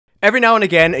Every now and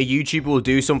again, a YouTuber will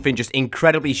do something just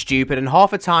incredibly stupid, and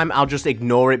half the time I'll just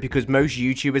ignore it because most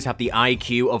YouTubers have the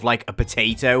IQ of like a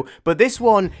potato, but this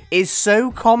one is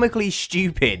so comically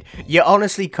stupid, you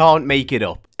honestly can't make it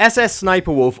up.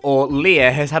 SSSniperwolf, or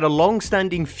Leah, has had a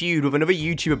long-standing feud with another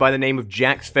YouTuber by the name of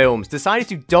Jacksfilms, decided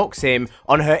to dox him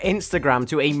on her Instagram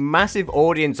to a massive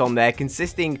audience on there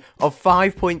consisting of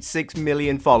 5.6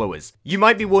 million followers. You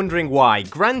might be wondering why.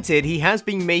 Granted, he has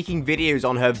been making videos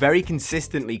on her very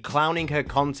consistently, clowning her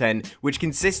content, which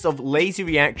consists of lazy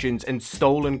reactions and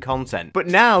stolen content. But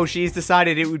now she has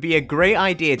decided it would be a great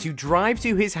idea to drive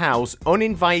to his house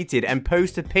uninvited and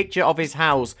post a picture of his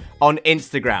house on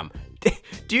Instagram.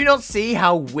 Do you not see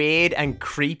how weird and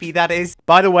creepy that is?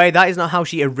 By the way, that is not how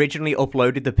she originally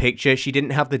uploaded the picture. She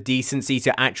didn't have the decency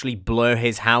to actually blur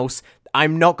his house.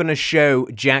 I'm not going to show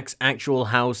Jack's actual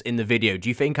house in the video. Do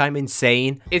you think I'm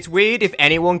insane? It's weird if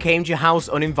anyone came to your house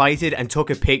uninvited and took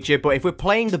a picture, but if we're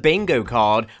playing the bingo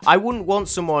card, I wouldn't want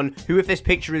someone who, if this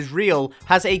picture is real,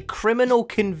 has a criminal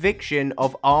conviction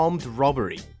of armed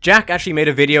robbery. Jack actually made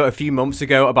a video a few months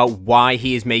ago about why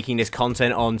he is making this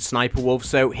content on Sniperwolf,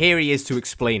 so here he is to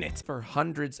explain it. For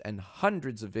hundreds and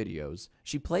hundreds of videos,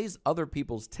 she plays other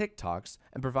people's TikToks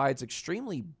and provides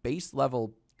extremely base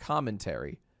level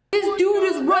commentary. This dude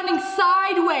is running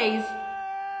sideways.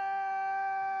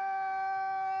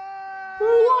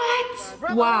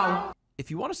 What? Wow.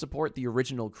 If you want to support the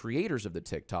original creators of the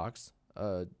TikToks,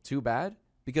 too bad,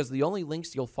 because the only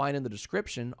links you'll find in the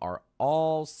description are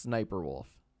all Sniperwolf.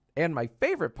 And my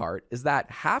favorite part is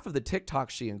that half of the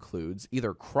TikToks she includes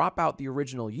either crop out the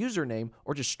original username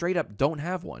or just straight up don't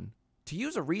have one. To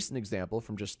use a recent example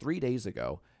from just 3 days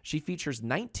ago, she features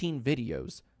 19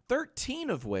 videos, 13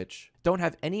 of which don't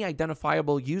have any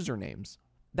identifiable usernames.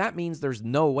 That means there's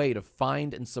no way to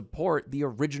find and support the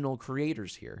original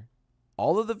creators here.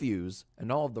 All of the views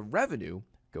and all of the revenue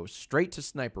goes straight to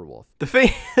Sniperwolf.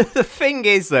 The thing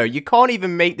is though, you can't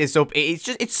even make this up.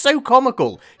 It's so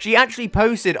comical. She actually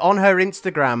posted on her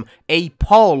Instagram a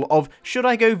poll of, should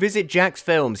I go visit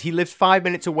Jacksfilms? He lives 5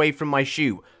 minutes away from my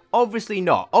shoot. Obviously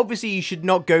not. Obviously, you should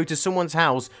not go to someone's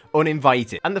house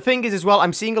uninvited. And the thing is as well,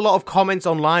 I'm seeing a lot of comments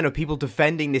online of people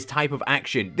defending this type of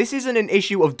action. This isn't an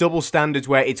issue of double standards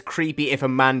where it's creepy if a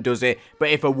man does it, but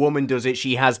if a woman does it,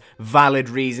 she has valid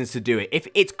reasons to do it. If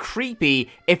it's creepy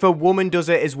if a woman does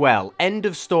it as well. End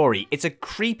of story. It's a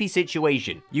creepy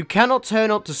situation. You cannot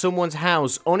turn up to someone's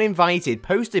house uninvited,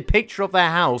 post a picture of their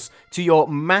house to your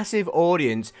massive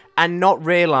audience and not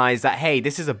realize that, hey,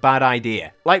 this is a bad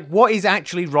idea. Like, what is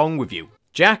actually wrong with you?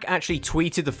 Jack actually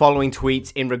tweeted the following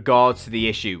tweets in regards to the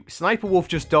issue. Sniperwolf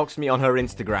just doxed me on her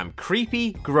Instagram.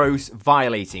 Creepy, gross,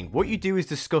 violating. What you do is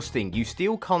disgusting. You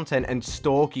steal content and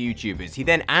stalk YouTubers. He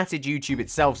then added YouTube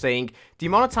itself saying,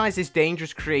 demonetize this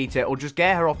dangerous creator or just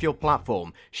get her off your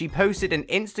platform. She posted an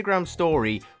Instagram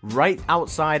story right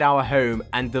outside our home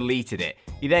and deleted it.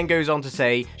 He then goes on to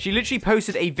say, she literally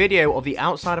posted a video of the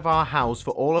outside of our house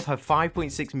for all of her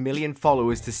 5.6 million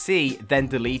followers to see, then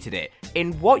deleted it.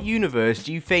 In what universe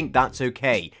do you think that's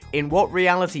okay? In what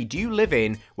reality do you live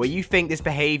in where you think this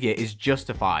behavior is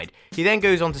justified? He then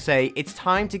goes on to say, it's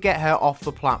time to get her off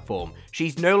the platform.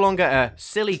 She's no longer a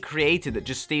silly creator that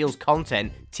just steals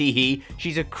content, teehee.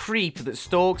 She's a creep that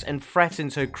stalks and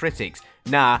threatens her critics.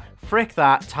 Nah, frick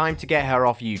that, time to get her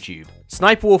off YouTube.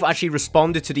 Sniperwolf actually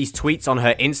responded to these tweets on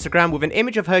her Instagram with an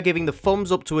image of her giving the thumbs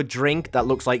up to a drink that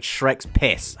looks like Shrek's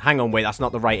piss. Hang on, wait, that's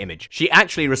not the right image. She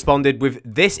actually responded with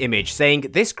this image saying,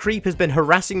 this creep has been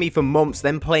harassing me for months,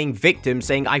 then playing victim,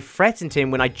 saying I threatened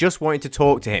him when I just wanted to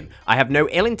talk to him. I have no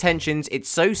ill intentions. It's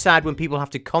so sad when people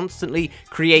have to constantly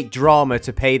create drama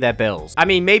to pay their bills. I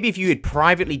mean, maybe if you had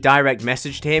privately direct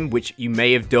messaged him, which you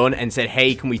may have done, and said,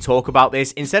 hey, can we talk about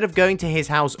this? Instead of going to his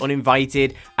house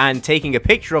uninvited and taking a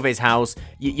picture of his house,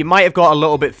 you might have got a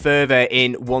little bit further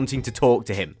in wanting to talk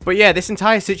to him. But yeah, this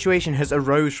entire situation has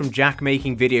arose from Jack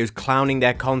making videos clowning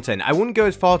their content. I wouldn't go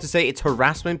as far to say it's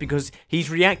harassment because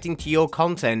he's reacting to your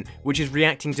content, which is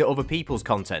reacting to other people's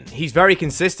content. He's very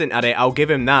consistent at it, I'll give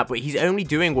him that, but he's only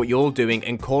doing what you're doing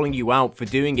and calling you out for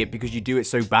doing it because you do it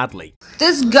so badly.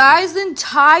 This guy's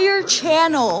entire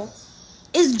channel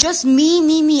is just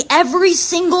me. Every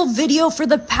single video for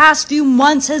the past few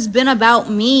months has been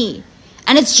about me.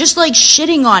 And it's just like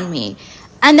shitting on me.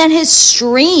 And then his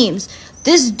streams,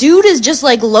 this dude is just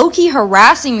like low-key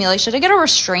harassing me. Like, should I get a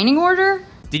restraining order?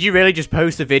 Did you really just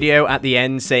post a video at the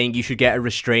end saying you should get a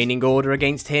restraining order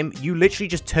against him? You literally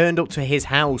just turned up to his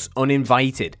house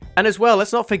uninvited. And as well,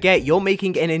 let's not forget, you're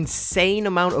making an insane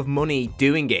amount of money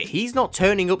doing it. He's not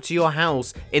turning up to your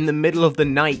house in the middle of the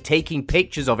night, taking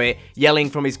pictures of it, yelling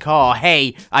from his car,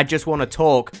 "Hey, I just want to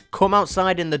talk. Come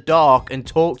outside in the dark and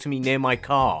talk to me near my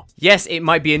car." Yes, it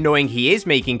might be annoying he is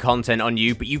making content on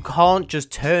you, but you can't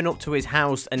just turn up to his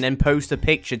house and then post a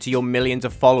picture to your millions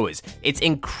of followers. It's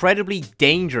incredibly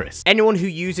dangerous. Anyone who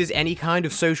uses any kind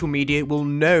of social media will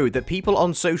know that people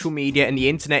on social media and the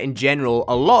internet in general,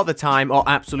 a lot of the time, are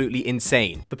absolutely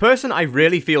insane. The person I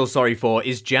really feel sorry for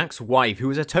is Jack's wife, who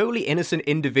is a totally innocent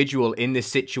individual in this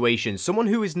situation. Someone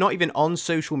who is not even on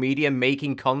social media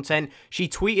making content. She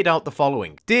tweeted out the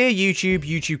following: "Dear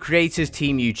YouTube creators,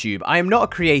 Team YouTube, I am not a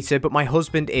creator, but my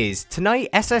husband is. Tonight,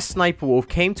 SSSniperwolf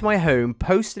came to my home,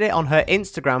 posted it on her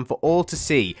Instagram for all to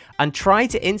see, and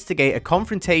tried to instigate a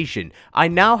confrontation.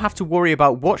 I now have to worry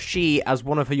about what she, as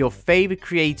one of your favorite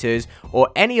creators, or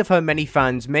any of her many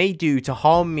fans, may do to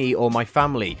harm me or my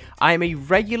family. I am a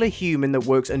regular human that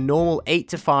works a normal 8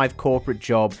 to 5 corporate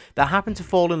job that happened to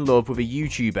fall in love with a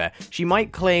YouTuber. She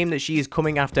might claim that she is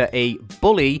coming after a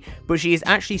bully, but she is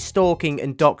actually stalking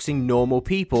and doxing normal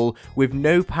people with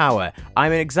no power.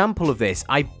 I'm an example of this.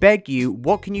 I beg you,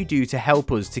 what can you do to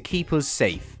help us, to keep us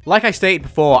safe?" Like I stated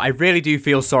before, I really do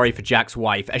feel sorry for Jack's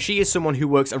wife, as she is someone who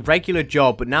works a regular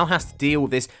job but now has to deal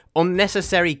with this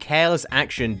unnecessary careless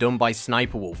action done by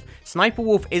Sniperwolf.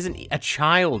 Sniperwolf isn't a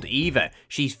child either.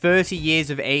 She's 30 years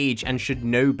of age and should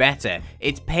know better.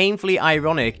 It's painfully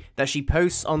ironic that she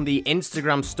posts on the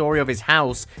Instagram story of his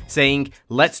house saying,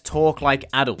 "Let's talk like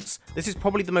adults." This is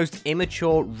probably the most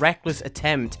immature, reckless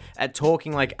attempt at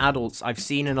talking like adults I've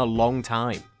seen in a long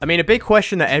time. I mean, a big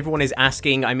question that everyone is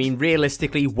asking, I mean,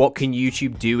 realistically, what can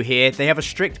YouTube do here? They have a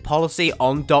strict policy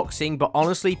on doxing, but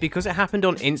honestly, because it happened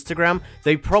on Instagram,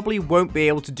 they probably won't be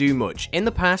able to do much. In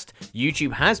the past,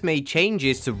 YouTube has made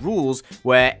changes to rules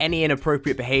where any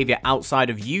inappropriate behavior outside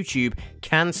of YouTube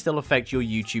can still affect your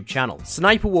YouTube channel.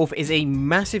 Sniperwolf is a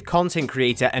massive content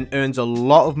creator and earns a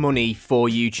lot of money for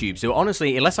YouTube, so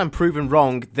honestly, unless I'm proven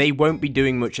wrong, they won't be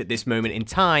doing much at this moment in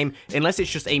time, unless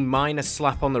it's just a minor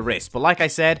slap on the wrist. But like I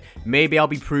said, maybe I'll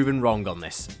be proven wrong on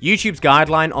this. YouTube's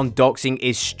guideline on doxing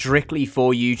is strictly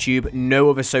for YouTube, no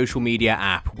other social media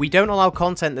app. We don't allow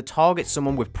content that targets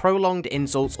someone with prolonged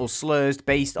insults or slurs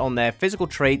based on their physical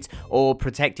traits or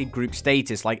protected group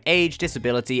status like age,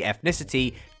 disability,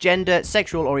 ethnicity, gender,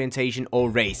 sexual orientation, or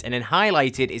race. And then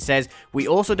highlighted, it says, "We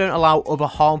also don't allow other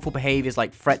harmful behaviors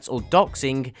like threats or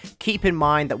doxing. Keep in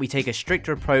mind that we take a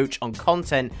stricter approach on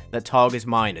content that targets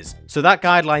minors." So that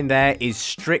guideline there is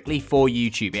strictly for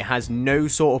YouTube. It has no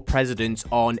sort of precedence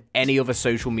on any other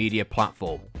social media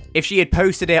platform. If she had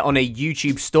posted it on a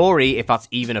YouTube story, if that's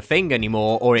even a thing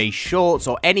anymore, or a shorts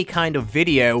or any kind of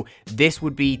video, this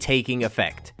would be taking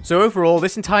effect. So overall,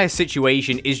 this entire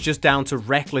situation is just down to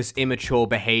reckless, immature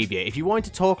behavior. If you wanted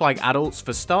to talk like adults,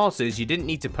 for starters, you didn't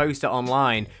need to post it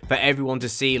online for everyone to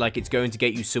see like it's going to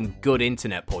get you some good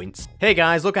internet points. Hey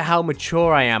guys, look at how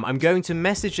mature I am. I'm going to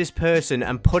message this person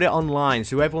and put it online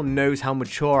so everyone knows how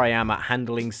mature I am at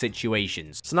handling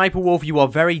situations. Sniperwolf, you are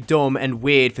very dumb and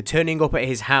weird for turning up at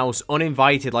his house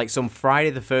uninvited like some Friday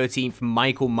the 13th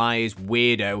Michael Myers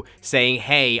weirdo saying,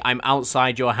 "Hey, I'm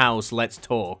outside your house, let's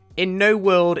talk." In no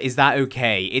world is that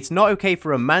okay. It's not okay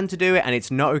for a man to do it, and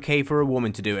it's not okay for a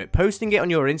woman to do it. Posting it on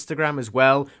your Instagram as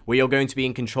well, where you're going to be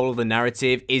in control of the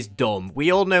narrative, is dumb.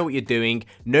 We all know what you're doing.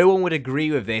 No one would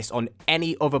agree with this on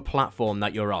any other platform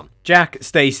that you're on. Jack,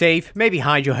 stay safe. Maybe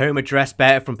hide your home address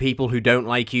better from people who don't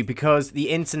like you, because the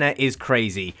internet is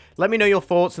crazy. Let me know your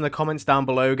thoughts in the comments down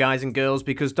below, guys and girls,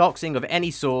 because doxing of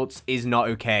any sorts is not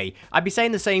okay. I'd be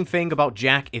saying the same thing about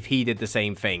Jack if he did the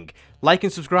same thing. Like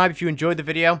and subscribe if you enjoyed the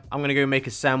video. I'm going to go make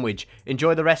a sandwich.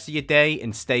 Enjoy the rest of your day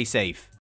and stay safe.